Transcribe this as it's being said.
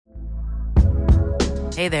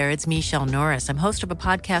Hey there, it's Michelle Norris. I'm host of a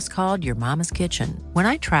podcast called Your Mama's Kitchen. When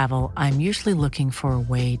I travel, I'm usually looking for a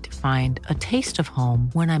way to find a taste of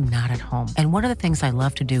home when I'm not at home. And one of the things I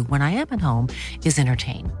love to do when I am at home is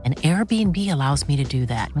entertain. And Airbnb allows me to do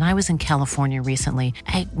that. When I was in California recently,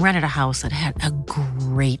 I rented a house that had a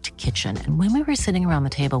great kitchen. And when we were sitting around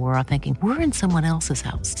the table, we were all thinking, we're in someone else's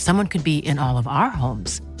house. Someone could be in all of our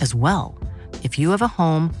homes as well. If you have a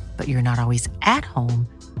home, but you're not always at home,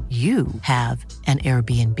 you have an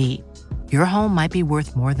Airbnb. Your home might be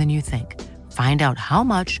worth more than you think. Find out how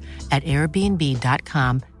much at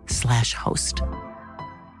airbnb.com/host.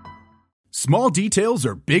 Small details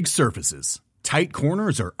are big surfaces. Tight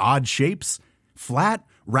corners are odd shapes. Flat,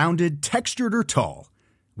 rounded, textured, or tall.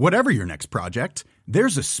 Whatever your next project,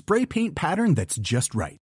 there's a spray paint pattern that's just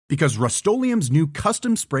right. Because Rust-Oleum's new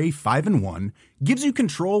Custom Spray 5-in-1 gives you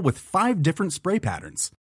control with 5 different spray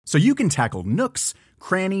patterns. So you can tackle nooks,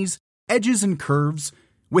 crannies, edges, and curves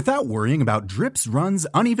without worrying about drips, runs,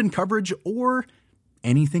 uneven coverage, or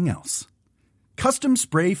anything else. Custom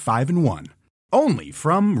Spray 5-in-1. Only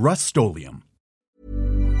from Rust-Oleum.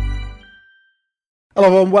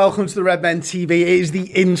 Hello and welcome to the Red Men TV. It is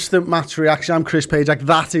the instant match reaction. I'm Chris Pajak.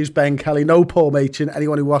 That is Ben Kelly. No Paul Machin.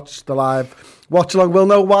 Anyone who watched the live watch along will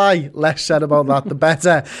know why. Less said about that, the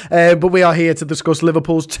better. But we are here to discuss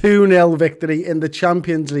Liverpool's 2-0 victory in the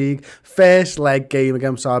Champions League first leg game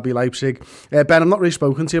against RB Leipzig. Ben, I'm not really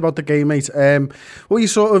spoken to you about the game, mate. What were your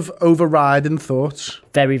sort of overriding thoughts?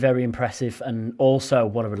 Very, very impressive, and also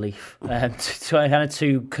what a relief.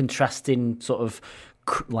 Two contrasting sort of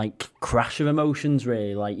crash of emotions,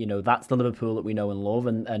 really. That's the Liverpool that we know and love,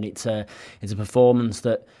 and it's a performance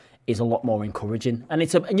that is a lot more encouraging. And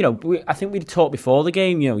it's I think we talked before the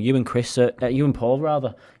game. You and Chris, you and Paul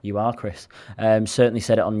rather. You are Chris. Certainly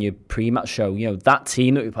said it on your pre-match show. That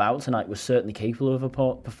team that we put out tonight was certainly capable of a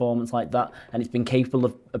performance like that, and it's been capable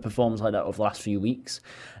of a performance like that over the last few weeks.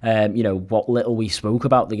 What little we spoke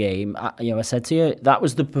about the game, I said to you that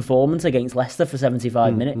was the performance against Leicester for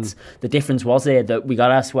 75 minutes. The difference was here that we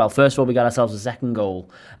got first of all we got ourselves a second goal,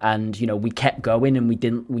 and we kept going, and we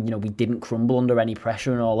didn't crumble under any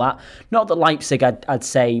pressure and all that. Not that Leipzig, I'd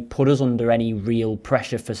say, put us under any real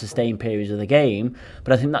pressure for sustained periods of the game,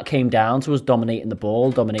 but I think that came down to us dominating the ball,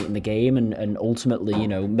 dominating the game, and ultimately,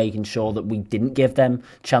 making sure that we didn't give them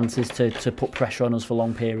chances to put pressure on us for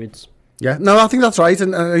long periods. Yeah, no, I think that's right.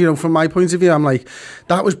 And, from my point of view, I'm like,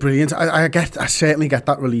 that was brilliant. I certainly get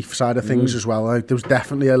that relief side of things as well. There was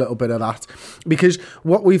definitely a little bit of that. Because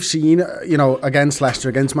what we've seen, against Leicester,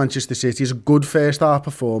 against Manchester City, is a good first half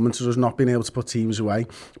performance, us not being able to put teams away.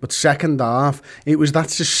 But second half, it was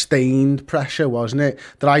that sustained pressure, wasn't it,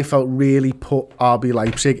 that I felt really put RB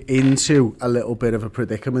Leipzig into a little bit of a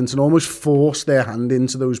predicament and almost forced their hand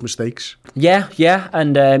into those mistakes. Yeah.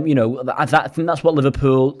 And, I think that's what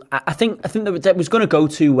Liverpool... I think that was going to go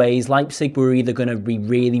two ways. Leipzig were either going to be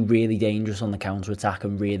really, really dangerous on the counter-attack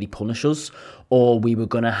and really punish us, or we were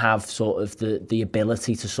going to have sort of the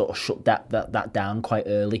ability to sort of shut that down quite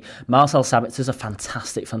early. Marcel Sabitzer's a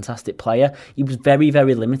fantastic player. He was very,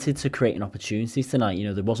 very limited to creating opportunities tonight.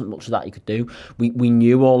 There wasn't much of that he could do. We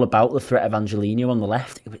knew all about the threat of Angelino on the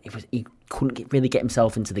left. He couldn't really get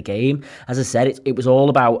himself into the game. As I said, it was all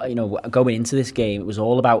about, going into this game, it was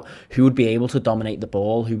all about who would be able to dominate the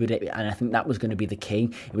ball, and I think that was going to be the key.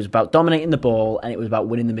 It was about dominating the ball, and it was about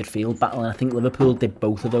winning the midfield battle, and I think Liverpool did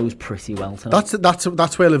both of those pretty well tonight.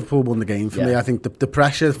 That's where Liverpool won the game for me. I think the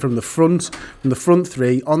pressure from the front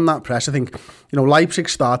three on that press, I think, Leipzig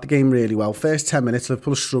start the game really well. First 10 minutes,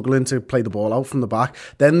 Liverpool are struggling to play the ball out from the back.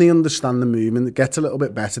 Then they understand the movement, it gets a little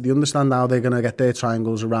bit better. They understand how they're going to get their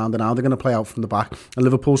triangles around and how they're going to play out from the back. And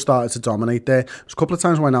Liverpool started to dominate there. There was a couple of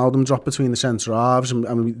times when Wijnaldum dropped between the centre halves,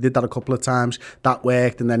 and we did that a couple of times. That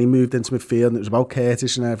worked, and then he moved into midfield, and it was about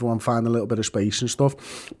Curtis and everyone finding a little bit of space and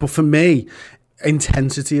stuff. But for me,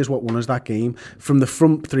 intensity is what won us that game from the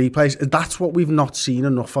front three players. That's what we've not seen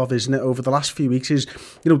enough of, isn't it, over the last few weeks, is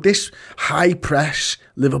this high press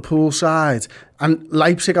Liverpool side, and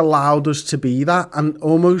Leipzig allowed us to be that, and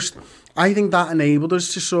almost I think that enabled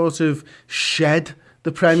us to sort of shed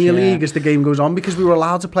the Premier League as the game goes on, because we were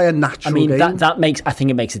allowed to play a natural game. I think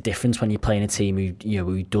it makes a difference when you're playing a team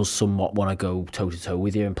who does somewhat want to go toe to toe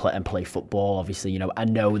with you and play football. Obviously, I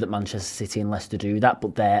know that Manchester City and Leicester do that,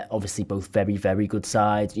 but they're obviously both very, very good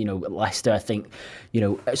sides. Leicester, I think,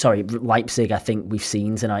 Leipzig, I think we've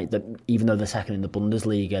seen tonight that even though they're second in the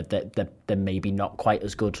Bundesliga, they're maybe not quite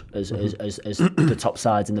as good as the top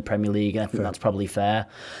sides in the Premier League, and I think that's probably fair.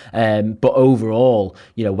 But overall,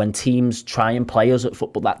 when teams try and play us at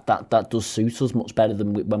football, that does suit us much better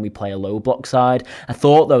than when we play a low block side. I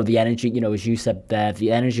thought, though, the energy, as you said there,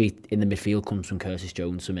 the energy in the midfield comes from Curtis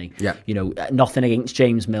Jones for me. Yeah. Nothing against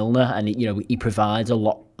James Milner, and he provides a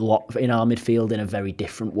lot in our midfield in a very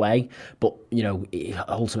different way. But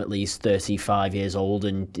ultimately he's 35 years old,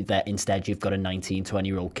 and instead you've got a 19,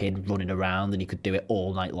 20-year-old kid running around, and he could do it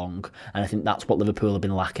all night long. And I think that's what Liverpool have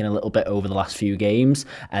been lacking a little bit over the last few games.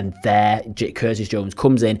 And there, Curtis Jones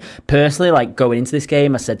comes in. Personally, like going into this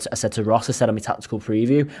game, I said to Ross, I said on my tactical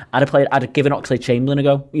preview, I'd have given Oxlade-Chamberlain a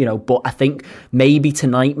go. But I think maybe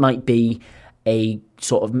tonight might be a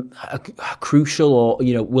sort of a crucial, or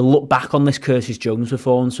we'll look back on this Curtis Jones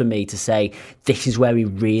performance for me to say this is where he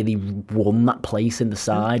really won that place in the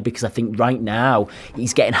side, because I think right now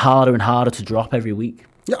he's getting harder and harder to drop every week.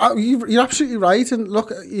 Yeah, you're absolutely right. And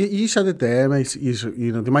look, you said it there, mate.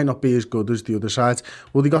 They might not be as good as the other side.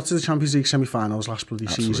 Well, they got to the Champions League semi-finals last bloody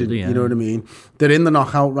season. Yeah. You know what I mean? They're in the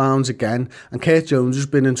knockout rounds again. And Curtis Jones has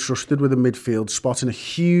been entrusted with a midfield spot in a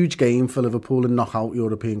huge game for Liverpool in knockout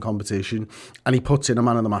European competition. And he puts in a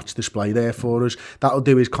man of the match display there for us. That'll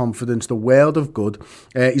do his confidence the world of good.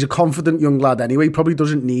 He's a confident young lad anyway. He probably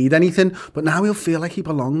doesn't need anything. But now he'll feel like he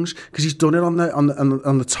belongs, because he's done it on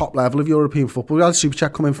the top level of European football. We had a super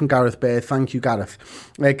chat coming from Gareth Baird. Thank you, Gareth.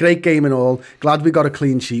 Great game and all. Glad we got a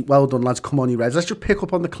clean sheet. Well done, lads. Come on, you Reds. Let's just pick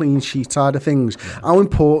up on the clean sheet side of things. How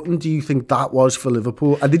important do you think that was for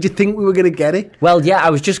Liverpool? And did you think we were going to get it? Well, yeah, I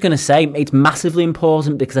was just going to say it's massively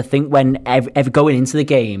important, because I think when ever going into the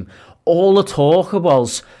game, all the talk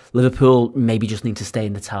was Liverpool maybe just need to stay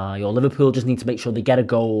in the tie, or Liverpool just need to make sure they get a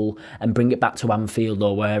goal and bring it back to Anfield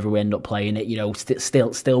or wherever we end up playing it,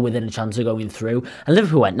 still within a chance of going through. And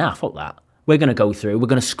Liverpool went, nah, fuck that. We're going to go through, we're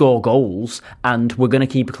going to score goals, and we're going to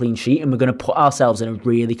keep a clean sheet, and we're going to put ourselves in a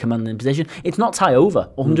really commanding position. It's not tie over,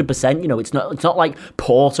 100%. It's not like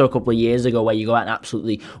Porto a couple of years ago where you go out and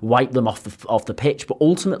absolutely wipe them off the pitch. But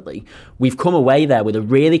ultimately, we've come away there with a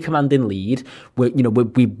really commanding lead.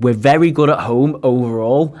 We're very good at home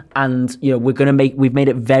overall, and we've made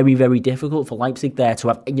it very, very difficult for Leipzig there to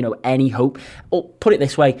have any hope. Or put it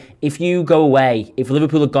this way: if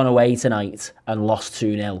Liverpool had gone away tonight and lost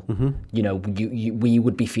 2-0, we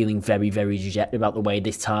would be feeling very, very dejected about the way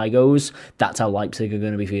this tie goes. That's how Leipzig are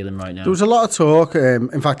going to be feeling right now. There was a lot of talk.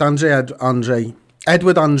 In fact,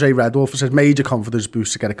 Edward Andre Redolph says major confidence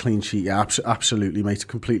boost to get a clean sheet. Yeah, absolutely, mate.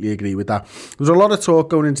 Completely agree with that. There was a lot of talk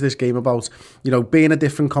going into this game about, being a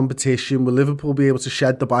different competition. Will Liverpool be able to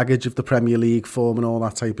shed the baggage of the Premier League form and all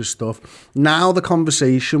that type of stuff? Now the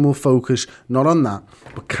conversation will focus not on that,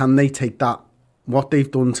 but can they take that, what they've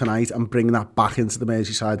done tonight, and bring that back into the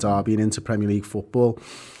Merseyside derby and into Premier League football?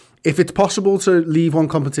 If it's possible to leave one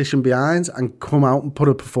competition behind and come out and put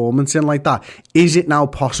a performance in like that, is it now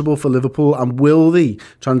possible for Liverpool, and will they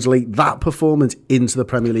translate that performance into the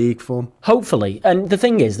Premier League form? Hopefully. And the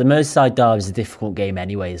thing is, the Merseyside derby is a difficult game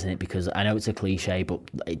anyway, isn't it? Because I know it's a cliche, but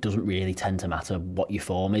it doesn't really tend to matter what your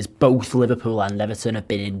form is. Both Liverpool and Everton have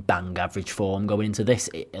been in bang average form going into this,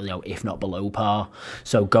 if not below par.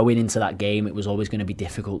 So going into that game, it was always going to be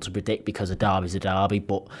difficult to predict, because a derby's a derby.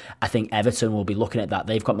 But I think Everton will be looking at that.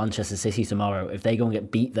 They've got Manchester City tomorrow. If they go and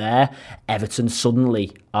get beat there, Everton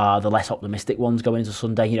suddenly are the less optimistic ones going into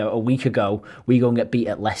Sunday. A week ago, we go and get beat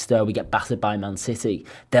at Leicester, we get battered by Man City.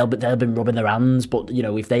 They'll been rubbing their hands, but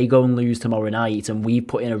if they go and lose tomorrow night, and we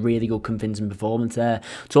put in a really good convincing performance there,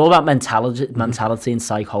 it's all about mentality and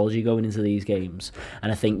psychology going into these games.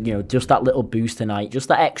 And I think just that little boost tonight, just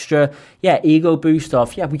that extra ego boost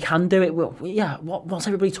of we can do it. What's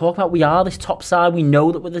everybody talking about? We are this top side. We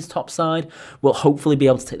know that we're this top side. We'll hopefully be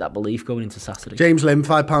able to take that belief going into Saturday. James Lim,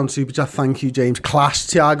 £5 super chat. Thank you, James. Class.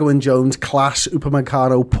 Thiago and Jones, class.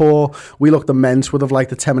 Upamecano, poor. We looked immense. Would have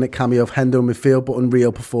liked a 10-minute cameo of Hendo midfield, but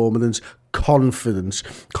unreal performance.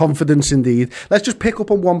 Confidence indeed. Let's just pick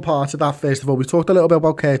up on one part of that first of all. We talked a little bit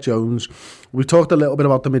about Curtis Jones. We talked a little bit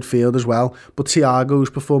about the midfield as well. But Thiago's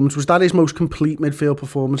performance, was that his most complete midfield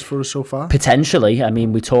performance for us so far? Potentially. I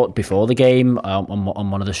mean, we talked before the game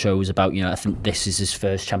on one of the shows about, I think this is his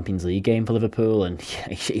first Champions League game for Liverpool, and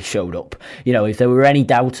he showed up. If there were any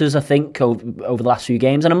doubters, I think, over the last few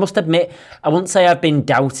games, and I must admit, I wouldn't say I've been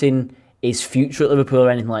doubting his future at Liverpool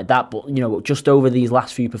or anything like that, but just over these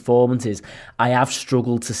last few performances, I have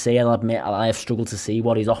struggled to see, I'll admit, I have struggled to see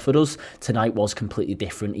what he's offered us. Tonight was completely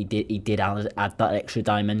different. He did add that extra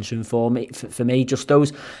dimension for me. For me, just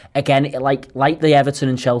those, again, like the Everton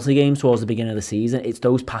and Chelsea games towards the beginning of the season, it's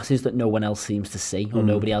those passes that no one else seems to see, or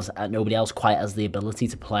nobody else quite has the ability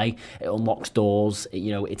to play. It unlocks doors.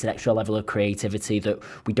 It's an extra level of creativity that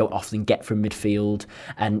we don't often get from midfield,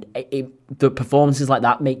 and the performances like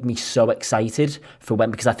that make me so excited for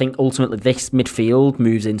when, because I think ultimately this midfield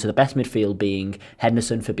moves into the best midfield being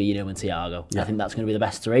Henderson, Fabinho and Thiago. I think that's going to be the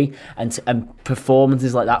best three, and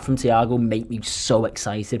performances like that from Thiago make me so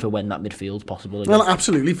excited for when that midfield's possible again. Well,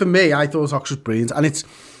 absolutely. For me, I thought Ox was brilliant, and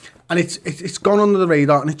it's gone under the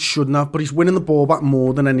radar, and it shouldn't have, but he's winning the ball back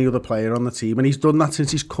more than any other player on the team, and he's done that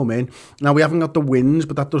since he's come in. Now, we haven't got the wins,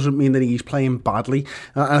 but that doesn't mean that he's playing badly.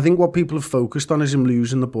 And I think what people have focused on is him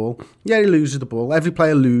losing the ball. Yeah, he loses the ball. Every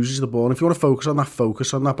player loses the ball, and if you want to focus on that,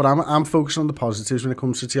 focus on that. But I'm focused on the positives when it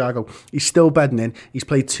comes to Thiago. He's still bedding in. He's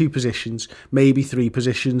played 2 positions, maybe 3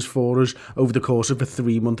 positions for us over the course of a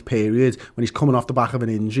 3-month period when he's coming off the back of an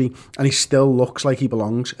injury, and he still looks like he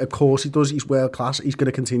belongs. Of course he does. He's world class. He's going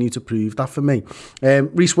to continue to prove that for me.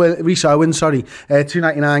 Reece Owen,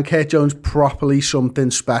 $2.99. Kurt Jones, properly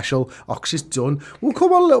something special. Ox is done. We'll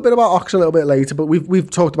come on a little bit about Ox a little bit later, but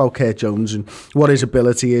we've talked about Kurt Jones and what his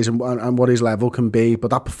ability is and what his level can be,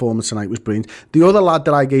 but that performance tonight was brilliant. The other lad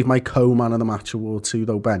that I gave my co-man of the match award to,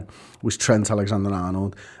 though, Ben, was Trent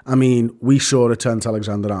Alexander-Arnold. I mean, we saw a Trent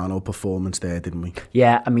Alexander-Arnold performance there, didn't we?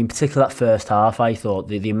 Yeah, I mean, particularly that first half, I thought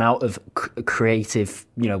the amount of creative,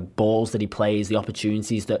 balls that he plays, the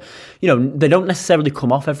opportunities that, they don't necessarily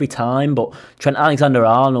come off every time, but Trent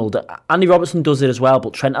Alexander-Arnold, Andy Robertson does it as well,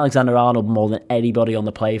 but Trent Alexander-Arnold, more than anybody on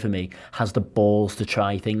the play for me, has the balls to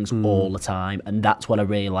try things all the time, and that's what I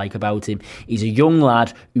really like about him. He's a young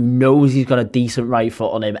lad who knows he's got a decent right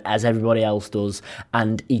foot on him, as everybody else does,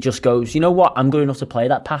 and he just goes, you know what, I'm good enough to play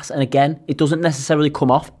that pass. And again, it doesn't necessarily come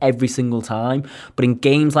off every single time, but in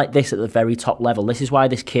games like this at the very top level, this is why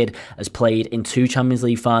this kid has played in 2 Champions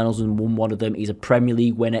League finals and won one of them. He's a Premier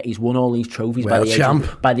League winner. He's won all these trophies by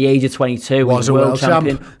the age of 22. Was a world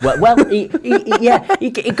champion. Well,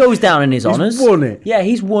 it goes down in his honours. He's won it. Yeah,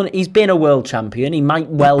 he's won. He's been a world champion. He might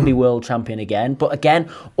well be world champion again. But again,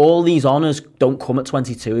 all these honours don't come at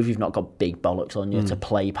 22 if you've not got big bollocks on you to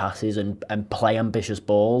play passes and play ambitious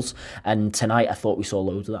balls. And tonight, I thought we saw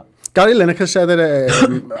loads of that. Gary Lineker said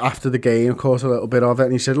it after the game, caught a little bit of it,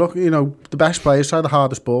 and he said, look, the best players try the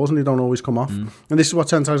hardest balls and they don't always come off. And this is what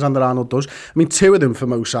Trent Alexander-Arnold does. I mean, 2 of them for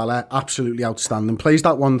Mo Salah, absolutely outstanding. Plays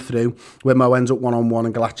that one through where Mo ends up one-on-one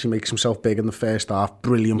and Galachi makes himself big in the first half.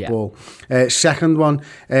 Brilliant ball. Second one,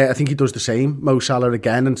 I think he does the same. Mo Salah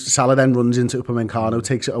again, and Salah then runs into Upamecano,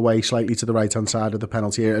 takes it away slightly to the right-hand side of the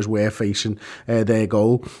penalty area as we're facing their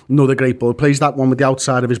goal. Another great ball. Plays that one with the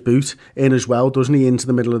outside of his boot in as well, doesn't he, into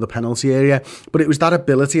the middle of the penalty area. But it was that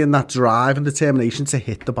ability and that drive and determination to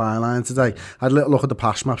hit the byline today. I had a little look at the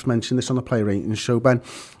pass maps, mentioned this on the play ratings show, Ben.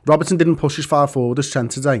 Robertson didn't push as far forward as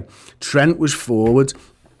Trent today. Trent was forward.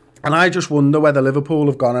 And I just wonder whether Liverpool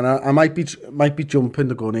have gone, and I might be jumping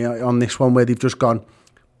the gun here on this one, where they've just gone,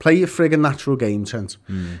 play your friggin' natural game, Trent.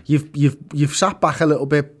 You've sat back a little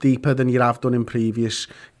bit deeper than you have done in previous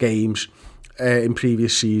games, in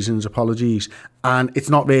previous seasons, apologies, and it's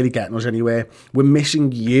not really getting us anywhere. We're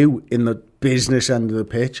missing you in the business end of the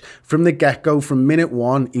pitch. From the get-go, from minute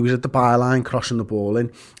 1, he was at the byline crossing the ball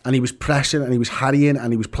in, and he was pressing and he was harrying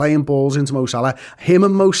and he was playing balls into Mo Salah. Him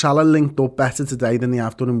and Mo Salah linked up better today than they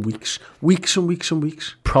have done in weeks and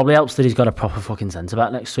weeks. Probably helps that he's got a proper fucking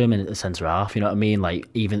centre-back next to him in the centre-half, you know what I mean? Like,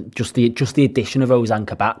 even just the addition of Ozan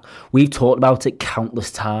Kabak, we've talked about it countless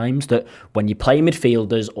times, that when you play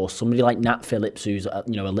midfielders or somebody like Nat Phillips, who's a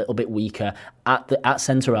little bit weaker at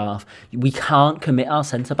centre-half, we can't commit our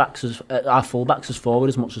centre-backs our full-backs as forward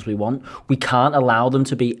as much as we want. We can't allow them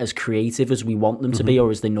to be as creative as we want them to be, or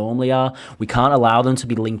as they normally are. We can't allow them to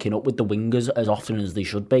be linking up with the wingers as often as they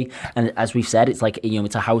should be. And as we've said, it's like,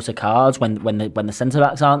 it's a house of cards. When the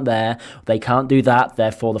centre-backs aren't there, they can't do that.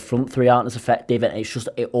 Therefore, the front three aren't as effective, and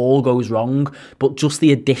it all goes wrong. But just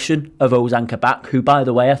the addition of Ozan Kabak, who, by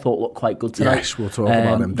the way, I thought looked quite good tonight. Yes, we'll talk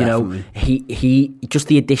about him, definitely. He just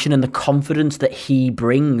the addition and the confidence that he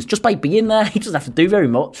brings just by being there. He doesn't have to do very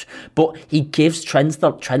much, but he gives Trent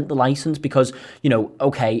the license, because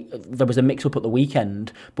okay, there was a mix up at the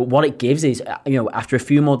weekend, but what it gives is after a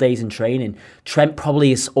few more days in training, Trent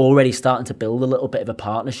probably is already starting to build a little bit of a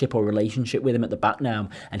partnership or relationship with him at the back now,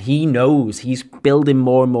 and he knows he's building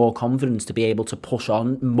more and more confidence to be able to push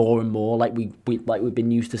on more and more like we've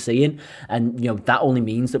been used to seeing, and that only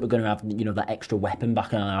means that we're going to have that extra weapon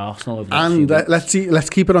back in our arsenal over the next few weeks. Let's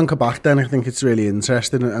keep it on Kabak then. I think it's really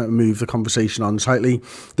interesting and move the conversation on slightly.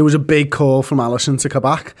 There was a big call from Alisson to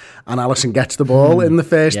Kabak, and Alisson gets the ball in the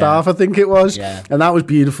first half, I think it was, and that was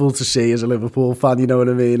beautiful to see as a Liverpool fan, you know what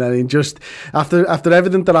I mean? I mean, just after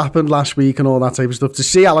everything that happened last week and all that type of stuff, to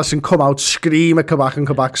see Alisson come out, scream at Kabak, and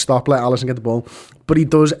Kabak stop, let Alisson get the ball, but he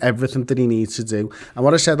does everything that he needs to do. And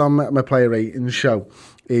what I said on my player ratings show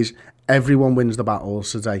is, everyone wins the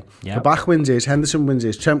battles today. Yep. Kabak wins his, Henderson wins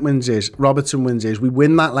his, Trent wins his, Robertson wins his. We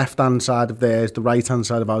win that left-hand side of theirs, the right-hand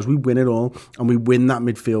side of ours. We win it all, and we win that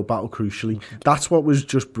midfield battle crucially. That's what was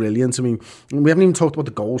just brilliant. I mean, we haven't even talked about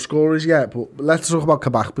the goal scorers yet, but let's talk about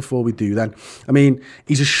Kabak before we do then. I mean,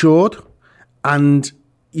 he's assured, and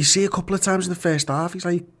you see a couple of times in the first half, he's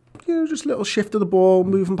like, just a little shift of the ball,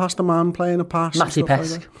 moving past the man, playing a pass.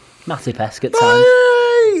 Matty-esque at times.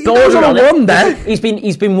 He's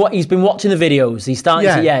been watching the videos. He's starting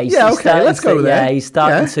to let's go there. He's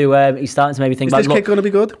starting to maybe think. Is this kid going to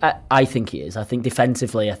be good? I think he is. I think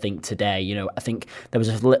defensively, I think today, I think there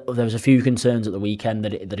was a few concerns at the weekend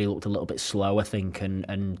that he looked a little bit slow. I think,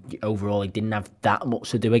 and overall he didn't have that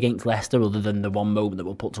much to do against Leicester, other than the one moment that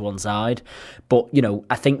we'll put to one side. But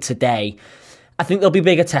I think today, I think there'll be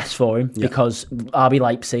bigger tests for him because RB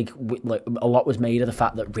Leipzig, a lot was made of the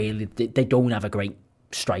fact that really they don't have a great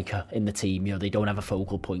striker in the team. They don't have a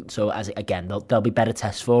focal point. So there'll be better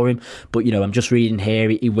tests for him. But I'm just reading here,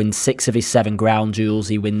 he wins 6 of his 7 ground duels.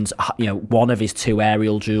 He wins 1 of his 2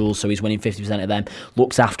 aerial duels, so he's winning 50% of them.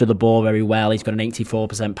 Looks after the ball very well. He's got an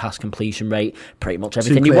 84% pass completion rate. Pretty much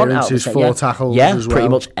everything you want out of 4 tackles as well. Pretty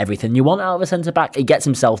much everything you want out of a centre back. He gets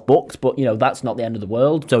himself booked, but that's not the end of the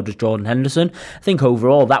world. So does Jordan Henderson. I think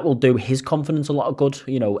overall that will do his confidence a lot of good.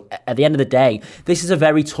 At the end of the day, this is a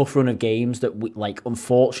very tough run of games that we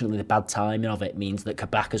unfortunately, the bad timing of it means that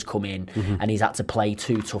Kabak has come in and he's had to play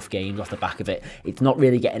 2 tough games off the back of it. It's not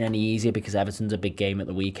really getting any easier because Everton's a big game at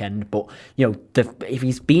the weekend. But, if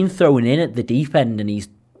he's been thrown in at the deep end and he's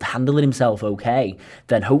handling himself okay,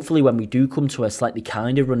 then hopefully when we do come to a slightly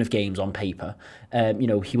kinder run of games on paper,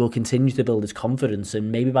 he will continue to build his confidence,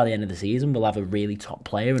 and maybe by the end of the season we'll have a really top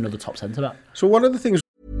player, another top centre-back. So one of the things...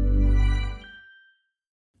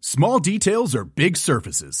 Small details are big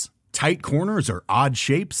surfaces. Tight corners or odd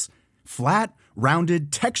shapes, flat, rounded,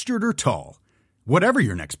 textured, or tall. Whatever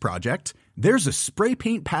your next project, there's a spray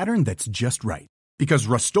paint pattern that's just right. Because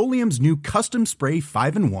Rust-Oleum's new Custom Spray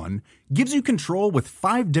 5-in-1 gives you control with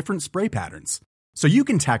 5 different spray patterns. So you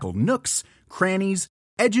can tackle nooks, crannies,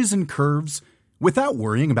 edges, and curves without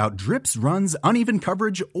worrying about drips, runs, uneven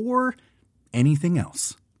coverage, or anything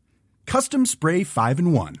else. Custom Spray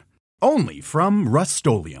 5-in-1. Only from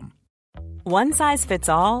Rust-Oleum. One size fits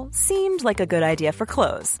all seemed like a good idea for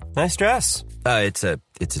clothes. Nice dress. It's a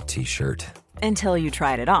t-shirt. Until you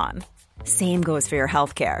tried it on. Same goes for your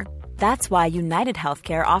healthcare. That's why United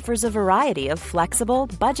Healthcare offers a variety of flexible,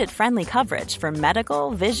 budget-friendly coverage for medical,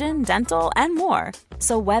 vision, dental, and more.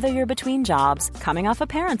 So whether you're between jobs, coming off a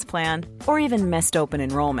parent's plan, or even missed open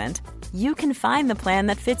enrollment, you can find the plan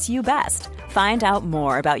that fits you best. Find out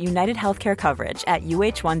more about United Healthcare coverage at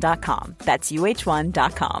uh1.com. That's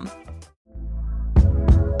uh1.com.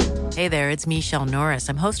 Hey there, it's Michelle Norris.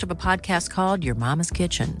 I'm host of a podcast called Your Mama's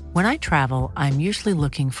Kitchen. When I travel, I'm usually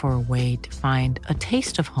looking for a way to find a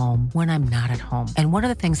taste of home when I'm not at home. And one of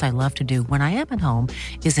the things I love to do when I am at home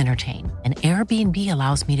is entertain. And Airbnb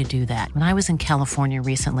allows me to do that. When I was in California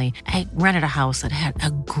recently, I rented a house that had a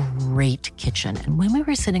great kitchen. And when we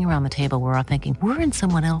were sitting around the table, we were all thinking, we're in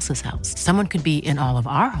someone else's house. Someone could be in all of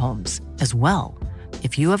our homes as well.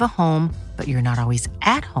 If you have a home, but you're not always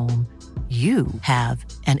at home, you have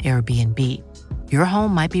an Airbnb. Your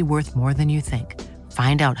home might be worth more than you think.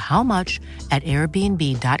 Find out how much at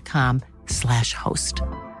airbnb.com/host.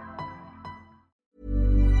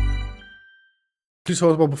 We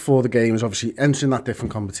talked about before the game is obviously entering that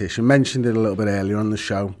different competition. Mentioned it a little bit earlier on the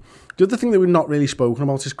show. The other thing that we've not really spoken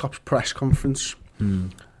about is Klopp's press conference.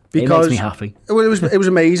 Because it makes me happy. It was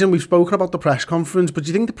amazing. We've spoken about the press conference, but do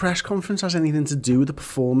you think the press conference has anything to do with the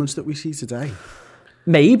performance that we see today?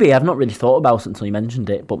 Maybe. I've not really thought about it until you mentioned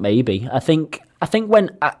it, but maybe. I think when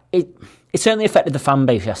it certainly affected the fan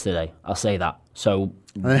base yesterday. I'll say that. So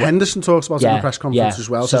Henderson talks about it in the press conference as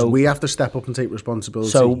well. So we have to step up and take responsibility.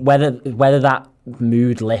 So whether that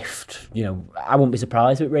mood lift, I wouldn't be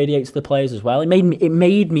surprised if it radiates to the players as well. It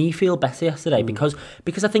made me feel better yesterday because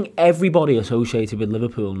I think everybody associated with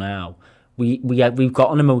Liverpool now, we've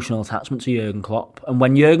got an emotional attachment to Jurgen Klopp, and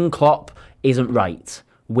when Jurgen Klopp isn't right,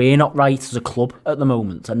 we're not right as a club at the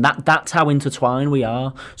moment, and that's how intertwined we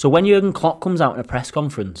are. So when Jurgen Klopp comes out in a press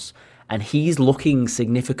conference and he's looking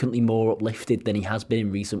significantly more uplifted than he has been in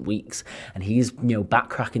recent weeks, and he's back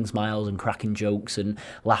cracking smiles and cracking jokes and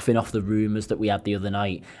laughing off the rumours that we had the other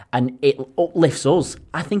night, and it uplifts us,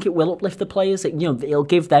 I think it will uplift the players. It'll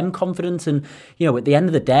give them confidence, and at the end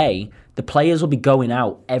of the day, the players will be going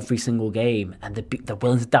out every single game, and they're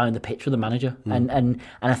willing to down the pitch for the manager. And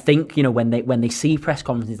I think when they see press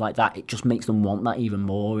conferences like that, it just makes them want that even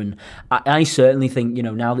more. And I certainly think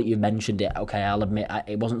now that you've mentioned it, okay, I'll admit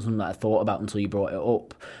it wasn't something that I thought about until you brought it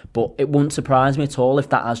up. But it wouldn't surprise me at all if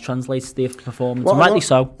that has translated to the performance. Well, rightly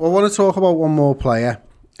so. I want to talk about one more player,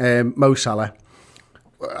 Mo Salah.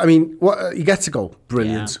 I mean, he gets a goal,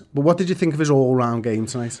 brilliant. Yeah. But what did you think of his all-round game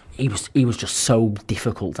tonight? He was just so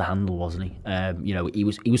difficult to handle, wasn't he?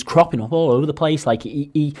 He was cropping up all over the place. Like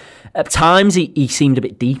he at times he seemed a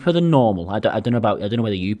bit deeper than normal. I don't know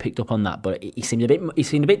whether you picked up on that, but he seemed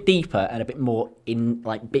a bit deeper and a bit more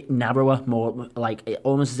bit narrower, more like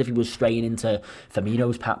almost as if he was straying into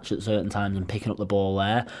Firmino's patch at certain times and picking up the ball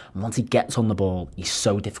there. And once he gets on the ball, he's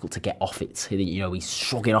so difficult to get off it. He's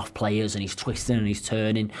shrugging off players and he's twisting and he's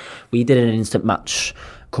turning. We did an instant match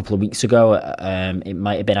a couple of weeks ago. It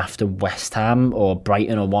might have been after West Ham or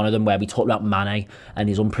Brighton or one of them, where we talked about Mane and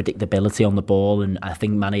his unpredictability on the ball, and I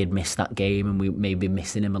think Mane had missed that game and we may be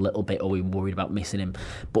missing him a little bit, or we were worried about missing him.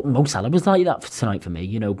 But Mo Salah was like that for tonight for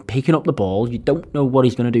me. Picking up the ball, you don't know what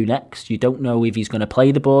he's going to do next. You don't know if he's going to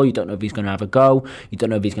play the ball. You don't know if he's going to have a go. You don't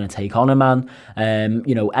know if he's going to take on a man. And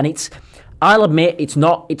I'll admit, it's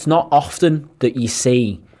not often that you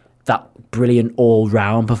see that brilliant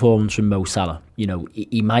all-round performance from Mo Salah.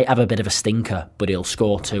 He might have a bit of a stinker, but he'll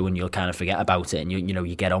score 2 and you'll kind of forget about it and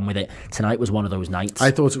you get on with it. Tonight was one of those nights.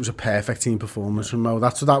 I thought it was a perfect team performance from Mo.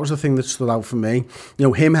 That was the thing that stood out for me.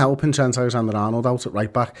 Him helping Trent Alexander-Arnold out at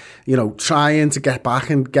right back, trying to get back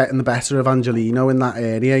and getting the better of Angelino in that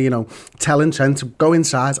area, telling Trent to go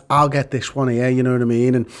inside, I'll get this one here, you know what I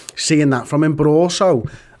mean? And seeing that from him, but also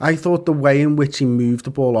I thought the way in which he moved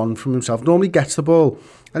the ball on from himself, normally gets the ball,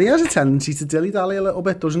 and he has a tendency to dilly-dally a little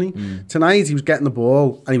bit, doesn't he? Tonight, he was getting the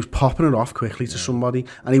ball and he was popping it off quickly to somebody,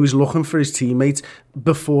 and he was looking for his teammates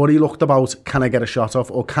before he looked about, can I get a shot off,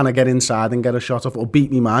 or can I get inside and get a shot off, or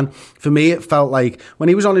beat me man? For me, it felt like when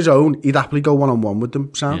he was on his own, he'd happily go one-on-one with them,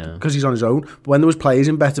 because he's on his own. But when there was players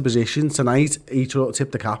in better positions, tonight, he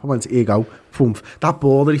tipped the cap and went, here you go, boom. That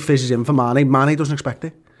ball that he fizzes in for Mane doesn't expect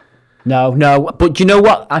it. No, but do you know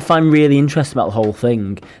what I find really interesting about the whole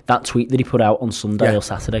thing? That tweet that he put out on Sunday or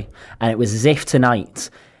Saturday, and it was as if tonight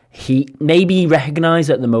he recognised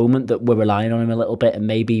at the moment that we're relying on him a little bit, and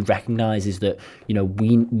maybe he recognises that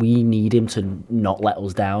we need him to not let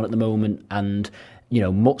us down at the moment. And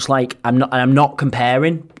much like I'm not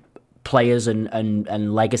comparing players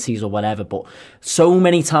and legacies or whatever, but so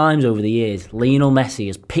many times over the years, Lionel Messi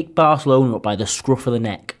has picked Barcelona up by the scruff of the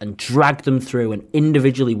neck and dragged them through and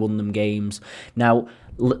individually won them games. Now,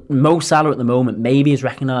 Mo Salah at the moment maybe is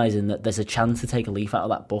recognising that there's a chance to take a leaf out of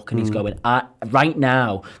that book, and he's going, right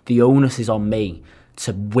now, the onus is on me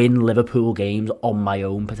to win Liverpool games on my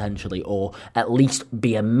own potentially, or at least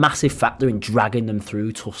be a massive factor in dragging them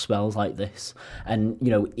through tough spells like this. And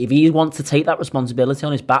if he wants to take that responsibility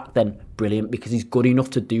on his back, then brilliant, because he's good enough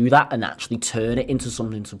to do that and actually turn it into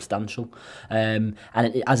something substantial. And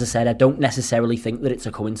as I said, I don't necessarily think that it's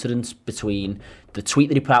a coincidence between the tweet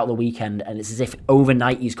that he put out the weekend, and it's as if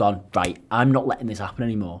overnight he's gone, right, I'm not letting this happen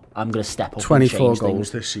anymore. I'm going to step up 24 and change goals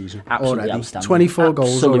things. This season. Absolutely already. Outstanding. 24 goals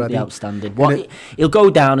Absolutely already. Outstanding. He'll go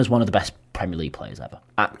down as one of the best Premier League players ever.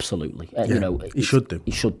 Absolutely. He should do.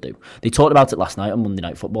 He should do. They talked about it last night on Monday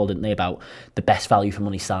Night Football, didn't they, about the best value for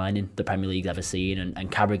money signing the Premier League's ever seen,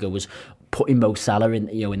 and Carragher was putting Mo Salah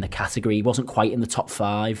in the category. He wasn't quite in the top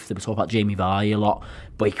 5. They were talking about Jamie Vardy a lot,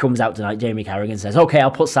 but he comes out tonight, Jamie Carragher, and says, okay,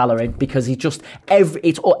 I'll put Salah in, because he just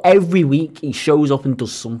every week he shows up and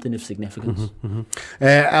does something of significance.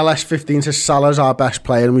 LS15 says Salah's our best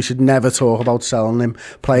player and we should never talk about selling him.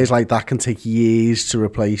 Players like that can take years to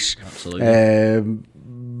replace. Absolutely.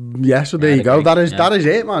 So there you go. That is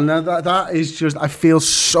it, man. That is just, I feel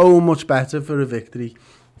so much better for a victory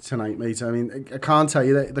tonight, mate. I mean, I can't tell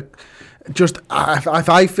you that.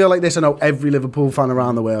 I feel like this. I know every Liverpool fan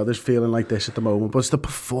around the world is feeling like this at the moment, but it's the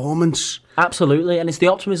performance. Absolutely, and it's the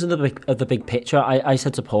optimism of the big picture. I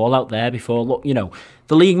said to Paul out there before, look,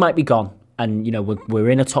 the league might be gone, and we're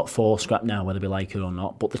in a top 4 scrap now, whether we like it or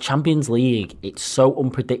not. But the Champions League, it's so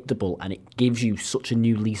unpredictable, and it gives you such a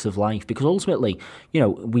new lease of life, because ultimately,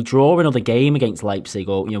 we draw another game against Leipzig,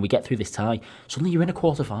 or we get through this tie, suddenly you're in a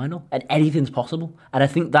quarter-final, and anything's possible. And I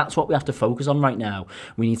think that's what we have to focus on right now.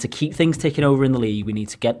 We need to keep things ticking over in the league. We need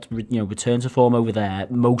to get return to form over there,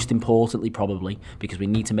 most importantly probably, because we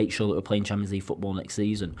need to make sure that we're playing Champions League football next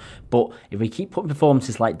season. But if we keep putting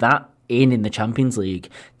performances like that in the Champions League,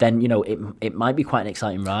 then it might be quite an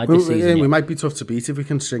exciting ride this season. We might be tough to beat if we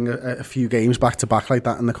can string a few games back to back like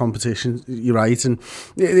that in the competition. You're right, and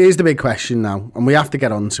it is the big question now, and we have to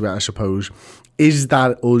get on to it, I suppose. Is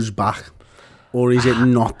that us back, or is it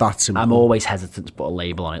not that simple? I'm always hesitant to put a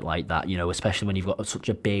label on it like that, especially when you've got such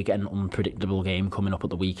a big and unpredictable game coming up at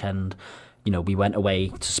the weekend. we went away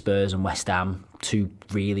to Spurs and West Ham, two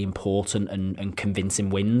really important and convincing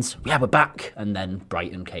wins. Yeah, we're back, and then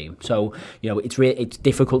Brighton came. So it's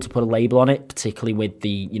difficult to put a label on it, particularly with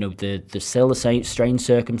the still the same strange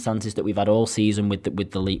circumstances that we've had all season with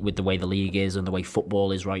the way the league is and the way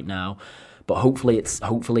football is right now. But hopefully it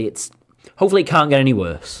can't get any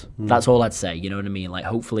worse. That's all I'd say. You know what I mean? Like,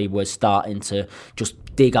 hopefully we're starting to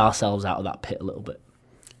just dig ourselves out of that pit a little bit.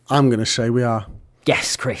 I'm going to say we are.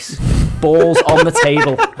 Yes, Chris. Balls on the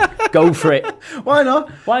table. Go for it. Why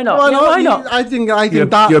not? Why not? I think you're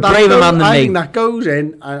that a braver man than me. I think that goes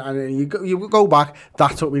in, and you go back.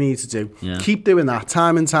 That's what we need to do. Yeah. Keep doing that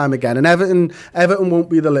time and time again. And Everton won't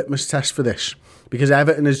be the litmus test for this, because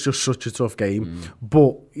Everton is just such a tough game.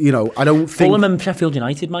 But I don't think Fulham and Sheffield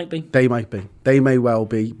United might be. They might be. They may well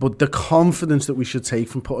be. But the confidence that we should take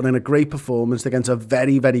from putting in a great performance against a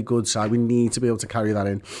very, very good side, we need to be able to carry that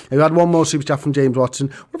in. We had one more super chat from James Watson.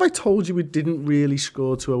 What if I told you we didn't really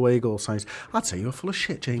score 2 away goal signs? I'd say you were full of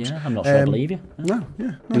shit, James. Yeah, I'm not sure I believe you. No.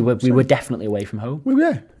 We were definitely away from home. We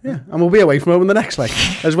were, yeah. And we'll be away from home in the next leg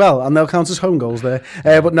as well. And they'll count as home goals there.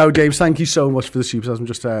 But no, James, thank you so much for the super chats. I'm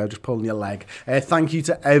just pulling your leg. Thank you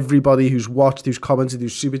to everybody who's watched, who's commented,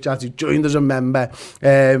 who's super chatted, who's joined as a member,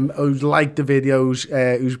 who's liked the videos,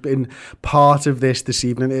 who's been part of this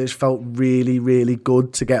evening. It has felt really, really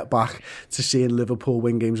good to get back to seeing Liverpool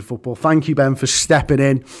win games of football. Thank you, Ben, for stepping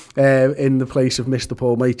in the place of Mr.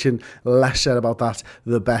 Paul Machin. Less said about that,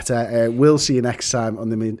 the better. We'll see you next time on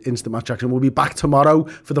the Instant Match Action. We'll be back tomorrow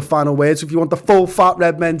for the final word. So if you want the full fat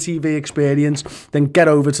Red Men TV experience, then get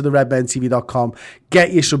over to the redmentv.com,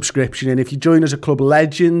 get your subscription in. If you join as a club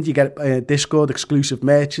legend, you get Discord exclusive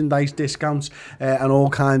merchandise discounts and all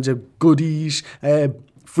kinds of goodies,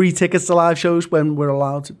 free tickets to live shows when we're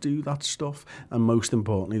allowed to do that stuff, and most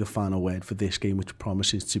importantly, the final word for this game, which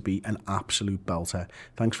promises to be an absolute belter.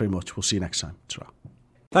 Thanks very much. We'll see you next time. Ta-ra.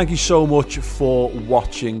 Thank you so much for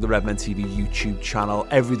watching the Redmen TV YouTube channel.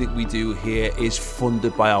 Everything we do here is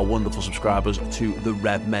funded by our wonderful subscribers to the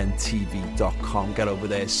redmentv.com. Get over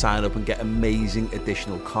there, sign up and get amazing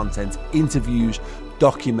additional content, interviews,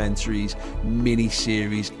 documentaries,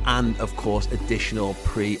 mini-series, and of course additional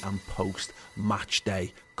pre and post match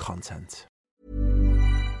day content.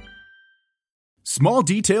 Small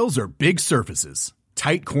details are big surfaces.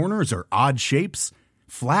 Tight corners are odd shapes.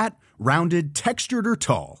 Flat, rounded, textured, or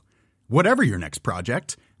tall. Whatever your next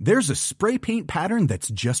project, there's a spray paint pattern that's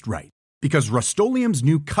just right. Because Rust-Oleum's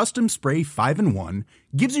new Custom Spray 5-in-1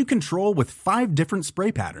 gives you control with 5 different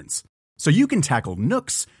spray patterns. So you can tackle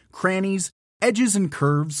nooks, crannies, edges, and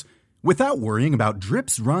curves without worrying about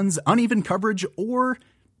drips, runs, uneven coverage, or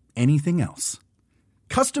anything else.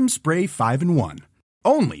 Custom Spray 5-in-1.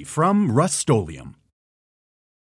 Only from Rust-Oleum.